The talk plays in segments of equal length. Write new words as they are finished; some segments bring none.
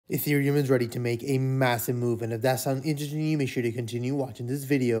Ethereum is ready to make a massive move, and if that sounds interesting to you, make sure to continue watching this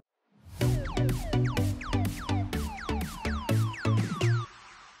video.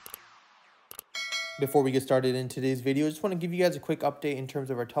 Before we get started in today's video, I just want to give you guys a quick update in terms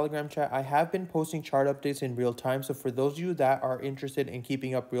of our Telegram chat. I have been posting chart updates in real time, so for those of you that are interested in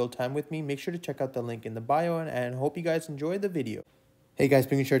keeping up real time with me, make sure to check out the link in the bio, and hope you guys enjoy the video. Hey guys,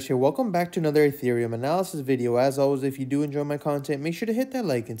 Pingu Charts here. Welcome back to another Ethereum analysis video. As always, if you do enjoy my content, make sure to hit that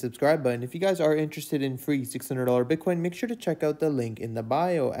like and subscribe button. If you guys are interested in free $600 Bitcoin, make sure to check out the link in the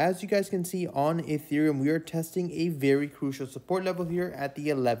bio. As you guys can see on Ethereum, we are testing a very crucial support level here at the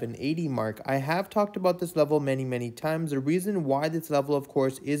 1180 mark. I have talked about this level many times. The reason why this level, of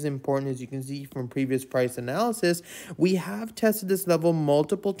course, is important, as you can see from previous price analysis, we have tested this level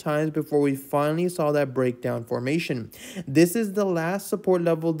multiple times before we finally saw that breakdown formation. This is the last support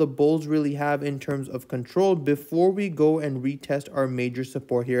level the bulls really have in terms of control before we go and retest our major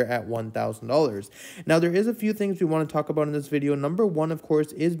support here at $1,000. Now, there is a few things we want to talk about in this video. Number one, of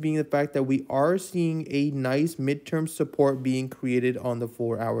course, is being the fact that we are seeing a nice midterm support being created on the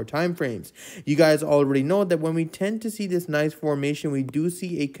 4-hour time frames. You guys already know that when we tend to see this nice formation, we do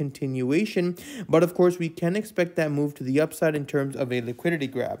see a continuation, but of course we can expect that move to the upside in terms of a liquidity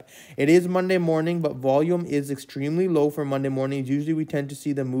grab. It is Monday morning, but volume is extremely low for Monday morning. Usually we tend to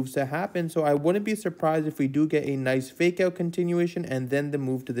see the moves to happen, so I wouldn't be surprised if we do get a nice fake out continuation and then the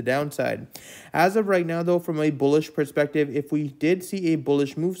move to the downside. As of right now though, from a bullish perspective, if we did see a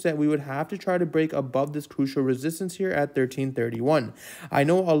bullish move set, we would have to try to break above this crucial resistance here at 1331. I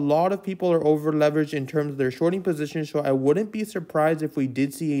know a lot of people are over leveraged in terms of their shorting positions, so I wouldn't be surprised if we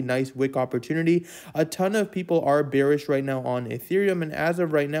did see a nice wick opportunity. A ton of people are bearish right now on Ethereum, and as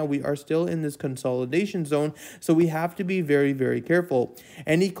of right now we are still in this consolidation zone, so we have to be very careful.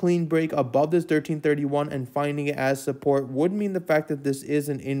 Any clean break above this 1331 and finding it as support would mean the fact that this is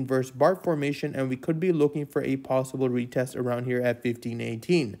an inverse bar formation, and we could be looking for a possible retest around here at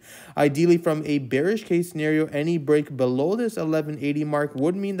 1518. Ideally, from a bearish case scenario, any break below this 1180 mark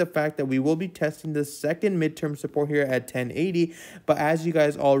would mean the fact that we will be testing the second midterm support here at 1080, but as you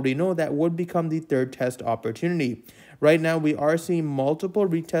guys already know, that would become the third test opportunity. Right now, we are seeing multiple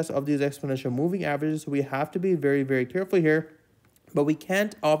retests of these exponential moving averages, so we have to be very careful here. But we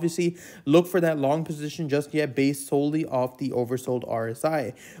can't obviously look for that long position just yet based solely off the oversold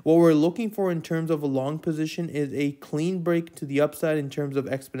RSI. What we're looking for in terms of a long position is a clean break to the upside in terms of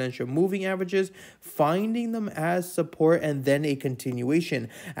exponential moving averages, finding them as support, and then a continuation.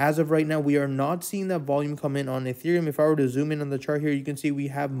 As of right now, we are not seeing that volume come in on Ethereum. If I were to zoom in on the chart here, you can see we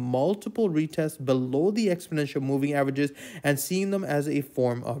have multiple retests below the exponential moving averages and seeing them as a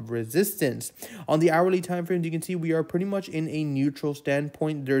form of resistance. On the hourly time frames, you can see we are pretty much in a neutral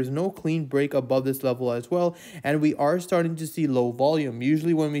standpoint. There's no clean break above this level as well, and we are starting to see low volume.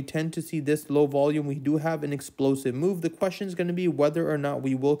 Usually when we tend to see this low volume, we do have an explosive move. The question is going to be whether or not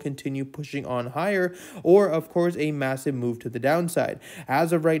we will continue pushing on higher, or of course a massive move to the downside.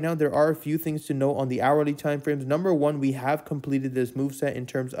 As of right now, there are a few things to note on the hourly time frames. Number one, we have completed this move set in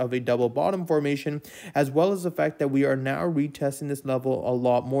terms of a double bottom formation, as well as the fact that we are now retesting this level a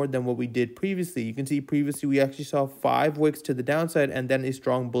lot more than what we did previously. You can see previously we actually saw 5 wicks to the downside and then a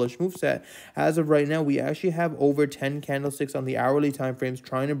strong bullish move set. As of right now, we actually have over 10 candlesticks on the hourly time frames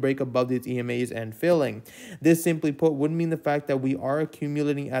trying to break above these EMAs and failing. This, simply put, would mean the fact that we are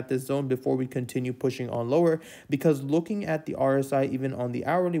accumulating at this zone before we continue pushing on lower, because looking at the RSI even on the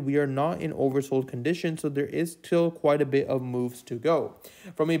hourly, we are not in oversold condition, so there is still quite a bit of moves to go.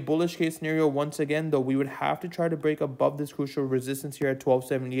 From a bullish case scenario, once again though, we would have to try to break above this crucial resistance here at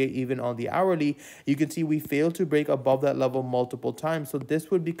 1278 even on the hourly. You can see we failed to break above that level multiple times, so this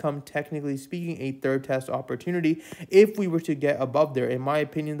would become, technically speaking, a third test opportunity if we were to get above there. In my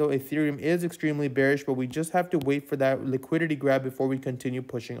opinion though, Ethereum is extremely bearish, but we just have to wait for that liquidity grab before we continue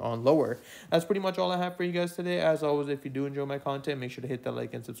pushing on lower. That's pretty much all I have for you guys today. As always, if you do enjoy my content, make sure to hit that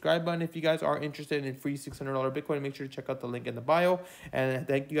like and subscribe button. If you guys are interested in free $600 Bitcoin, make sure to check out the link in the bio, and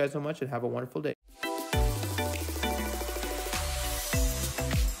thank you guys so much and have a wonderful day.